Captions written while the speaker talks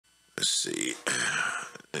Let's see.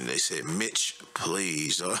 And they said, Mitch,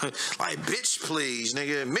 please. Like, bitch, please,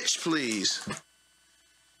 nigga. Mitch, please.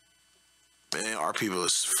 Man, our people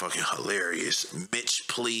is fucking hilarious. Mitch,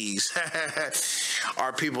 please.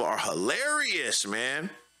 Our people are hilarious, man.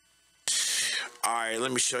 All right,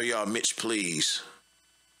 let me show y'all Mitch, please.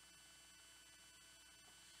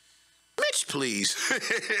 Mitch, please.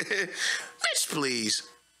 Mitch, please.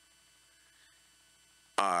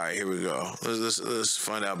 All right, here we go. Let's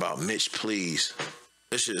find out about Mitch, please.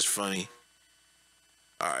 This shit is funny.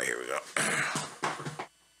 All right, here we go.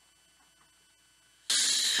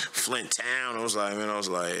 Flint Town. I was like, you know what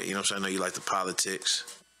I'm saying? I know you like the politics.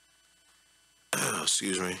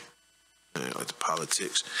 Excuse me. I like the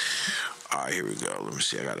politics. All right, here we go. Let me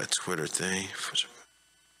see. I got a Twitter thing.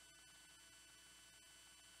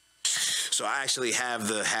 So I actually have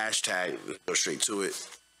the hashtag. Let's go straight to it.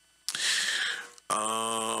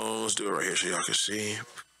 Let's do it right here so y'all can see.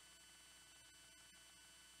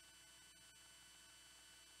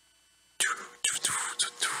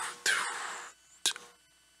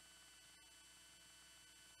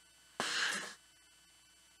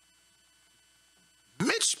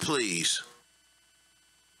 Mitch, please.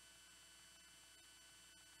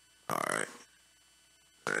 All right.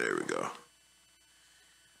 All right, there we go.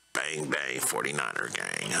 Bang, bang, 49er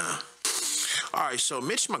gang, huh? All right, so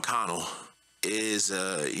Mitch McConnell is,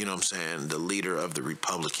 you know what I'm saying, the leader of the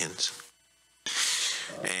Republicans.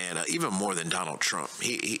 And even more than Donald Trump,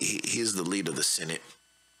 he's the leader of the Senate.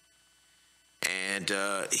 And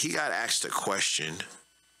he got asked a question.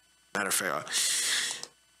 Matter of fact,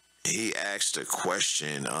 he asked a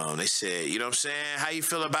question. They said, you know what I'm saying, how you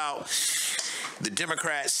feel about the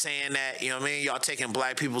Democrats saying that, you know what I mean, y'all taking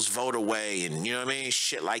black people's vote away and, you know what I mean,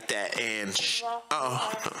 shit like that. And,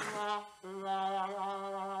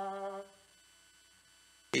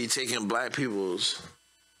 he taking black people's,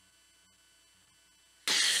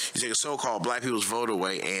 he's taking so-called black people's vote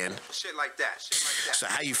away and shit like that. So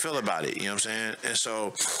how you feel about it? You know what I'm saying? And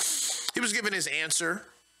so he was giving his answer,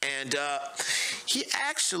 and he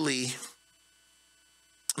actually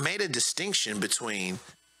made a distinction between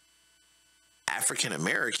African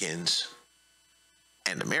Americans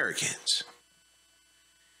and Americans.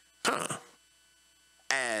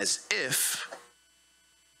 As if,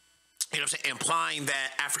 you know what I'm saying, implying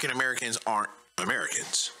that African Americans aren't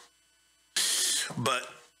Americans. But,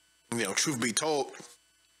 you know, truth be told,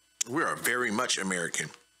 we are very much American.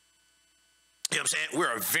 You know what I'm saying?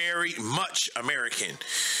 We're very much American.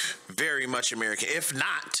 Very much American. If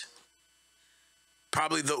not,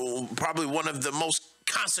 probably one of the most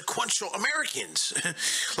consequential Americans.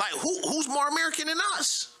 Like, who's more American than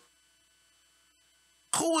us?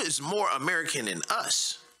 Who is more American than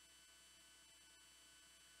us?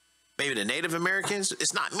 Maybe the Native Americans?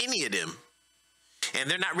 It's not many of them. And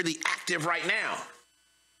they're not really active right now.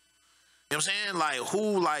 You know what I'm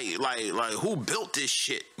saying? Like who built this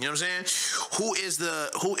shit? You know what I'm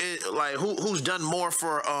saying? Who's done more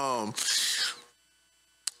for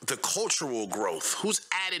the cultural growth? Who's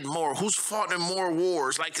added more? Who's fought in more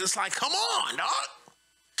wars? Like, it's like, come on, dog.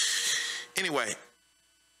 Anyway,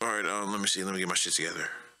 all right, let me see. Let me get my shit together.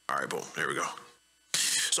 All right, boom. There we go.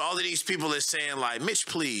 So all of these people is saying, like, Mitch,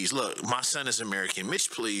 please. Look, my son is American. Mitch,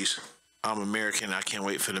 please. I'm American. I can't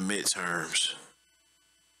wait for the midterms.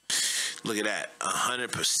 Look at that.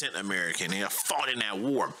 100% American. They fought in that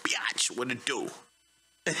war. Biatch, what it do?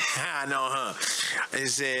 I know, huh? They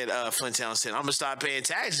said, Flint Town said, I'm going to stop paying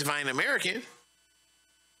taxes if I ain't American. You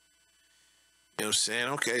know what I'm saying?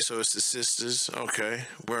 Okay, so it's the sisters. Okay,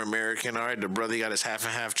 we're American. All right, the brother got his half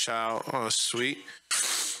and half child. Oh, sweet.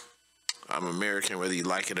 I'm American whether you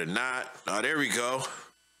like it or not. Oh, there we go.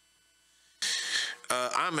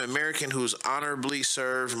 I'm an American who's honorably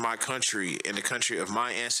served my country and the country of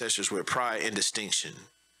my ancestors with pride and distinction.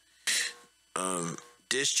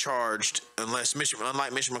 Discharged, unlike Mitch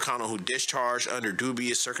McConnell, who discharged under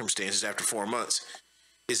dubious circumstances after 4 months.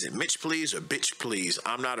 Is it Mitch, please, or bitch, please?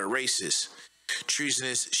 I'm not a racist,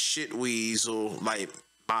 treasonous shit weasel like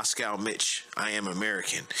Moscow Mitch. I am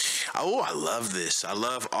American. Oh, I love this. I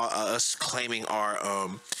love us claiming our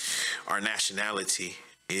nationality.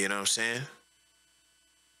 You know what I'm saying?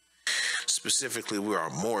 Specifically, we are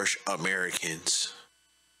Moorish Americans.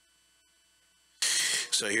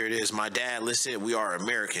 So here it is. My dad listed, we are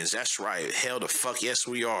Americans. That's right. Hell the fuck yes,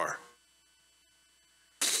 we are.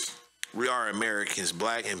 We are Americans.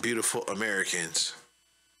 Black and beautiful Americans.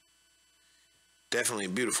 Definitely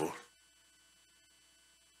beautiful.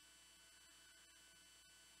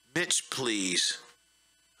 Mitch, please.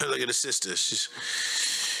 Look at the sister.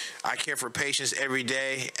 I care for patients every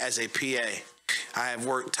day as a PA. I have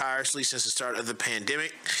worked tirelessly since the start of the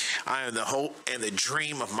pandemic. I am the hope and the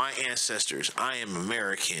dream of my ancestors. I am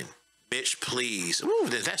American. Mitch, please. Ooh,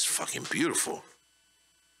 that's fucking beautiful.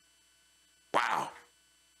 Wow.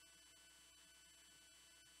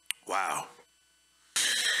 Wow.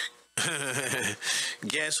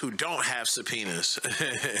 Guess who don't have subpoenas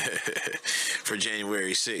for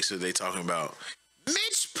January 6th? Are they talking about?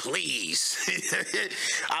 Mitch, please.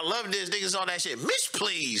 I love this. Niggas all that shit. Mitch,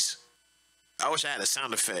 please. I wish I had a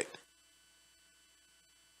sound effect.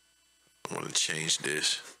 I want to change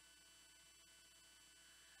this.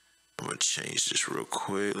 I'm going to change this real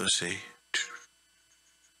quick. Let's see.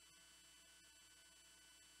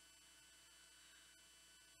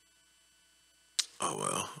 Oh,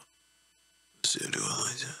 well. Let's see. Do it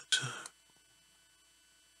like that.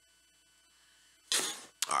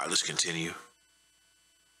 All right, let's continue.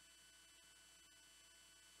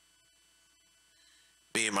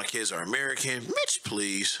 Me and my kids are American. Mitch,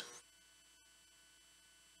 please.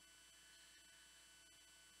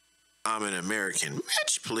 I'm an American.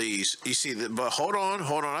 Mitch, please. You see, but hold on.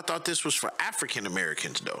 I thought this was for African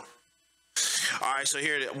Americans, though. All right, so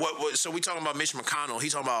here, so we talking about Mitch McConnell.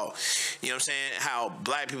 He's talking about, you know what I'm saying, how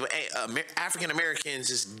black people, African Americans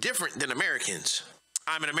is different than Americans.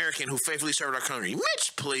 I'm an American who faithfully served our country.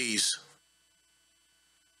 Mitch, please.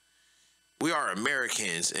 We are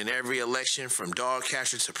Americans in every election from dog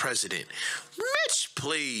catcher to president. Mitch,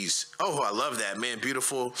 please. Oh, I love that, man.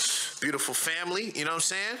 Beautiful, beautiful family. You know what I'm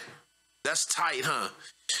saying? That's tight, huh?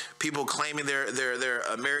 People claiming their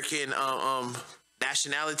American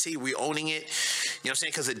nationality. We owning it. You know what I'm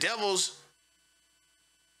saying? Because the devils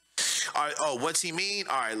are, oh, what's he mean?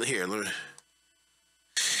 All right, here.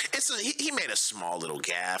 He made a small little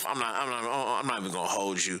gaffe. I'm not even gonna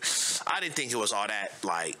hold you. I didn't think it was all that,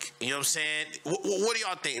 like, you know what I'm saying? What do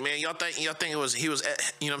y'all think, man? Y'all think he was, you know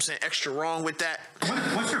what I'm saying, extra wrong with that?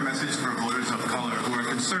 What's your message for voters of color who are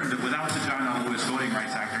concerned that without the John Lewis Voting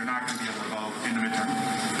Rights Act, they're not going to be able to vote in the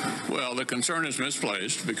midterm? Well, the concern is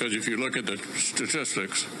misplaced because if you look at the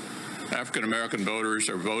statistics, African American voters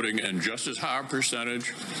are voting in just as high a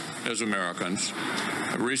percentage as Americans.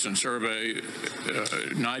 A recent survey,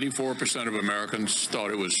 94% of Americans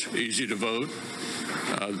thought it was easy to vote.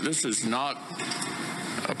 This is not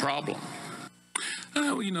a problem.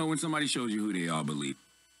 Well, you know, when somebody shows you who they are, believe.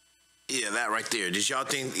 Yeah, that right there. Did y'all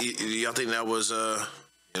think that was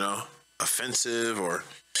you know, offensive, or,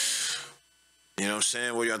 you know what I'm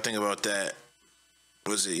saying? What do y'all think about that?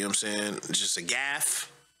 Was it, you know what I'm saying, just a gaffe?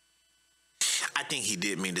 I think he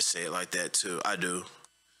did mean to say it like that too. I do.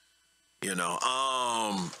 You know.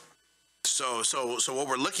 So what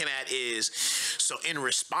we're looking at is, so in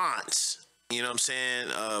response, you know what I'm saying,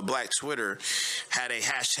 Black Twitter had a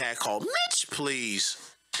hashtag called Mitch, please.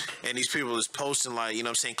 And these people is posting, like, you know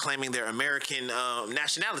what I'm saying, claiming their American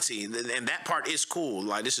nationality. And that part is cool.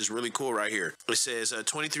 Like, this is really cool right here. It says,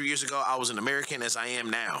 23 years ago, I was an American as I am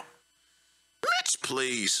now. Mitch,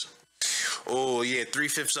 please. Oh, yeah,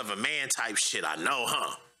 3/5 of a man type shit. I know,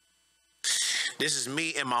 huh? This is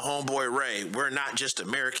me and my homeboy Ray. We're not just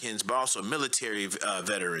Americans, but also military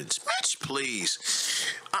veterans. Mitch, please.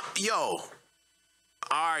 Yo. All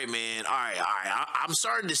right, man. All right. I'm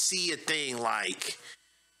starting to see a thing like,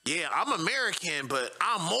 yeah, I'm American, but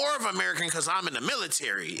I'm more of American because I'm in the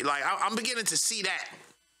military. Like, I'm beginning to see that.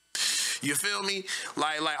 You feel me?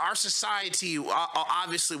 Like our society,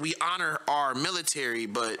 obviously we honor our military,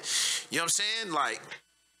 but you know what I'm saying? Like,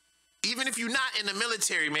 even if you're not in the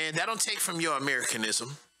military, man, that don't take from your Americanism.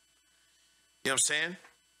 You know what I'm saying?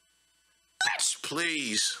 Mitch,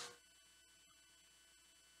 please.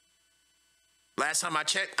 Last time I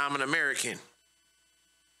checked, I'm an American.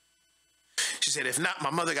 She said, if not,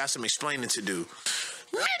 my mother got some explaining to do.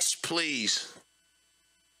 Mitch, please.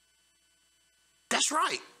 That's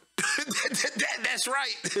right. That's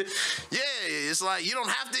right. Yeah, it's like, you don't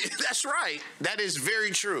have to. That's right. That is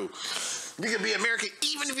very true. You can be American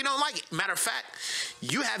even if you don't like it. Matter of fact,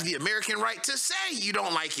 you have the American right to say you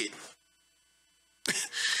don't like it.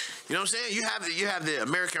 You know what I'm saying? You have the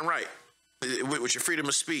American right with your freedom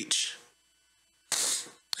of speech.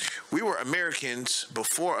 We were Americans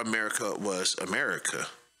before America was America.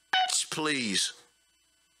 Bitch, please.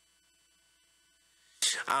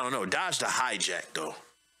 I don't know. Dodge the hijack, though.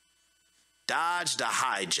 Dodge the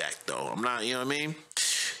hijack, though. I'm not, you know what I mean?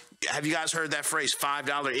 Have you guys heard that phrase,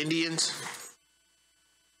 $5 Indians?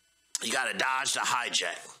 You got to dodge the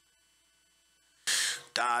hijack.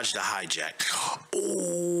 Dodge the hijack.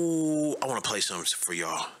 Ooh, I want to play something for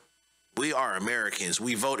y'all. We are Americans.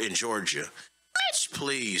 We vote in Georgia. Bitch,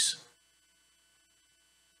 please.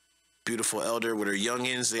 Beautiful elder with her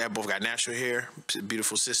youngins. They both got natural hair.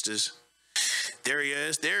 Beautiful sisters. There he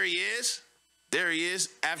is. There he is. There he is.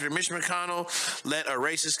 After Mitch McConnell let a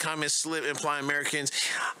racist comment slip implying Americans.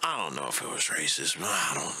 I don't know if it was racist.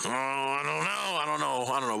 I don't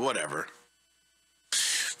know. Whatever.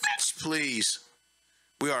 Mitch, please.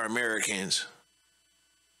 We are Americans.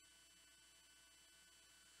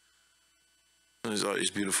 There's all these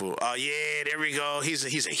beautiful. Oh yeah, there we go. He's a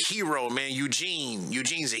hero, man.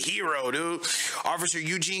 Eugene's a hero, dude. Officer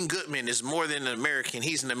Eugene Goodman is more than an American.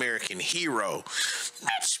 He's an American hero.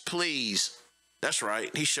 Mitch, please. That's right.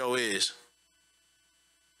 He sure is.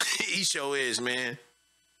 He sure is, man.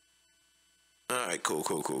 All right, cool.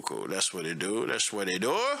 That's what they do.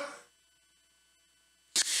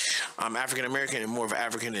 I'm African American and more of an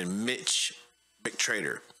African than Mitch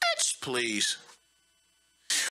McTrader. Mitch, please.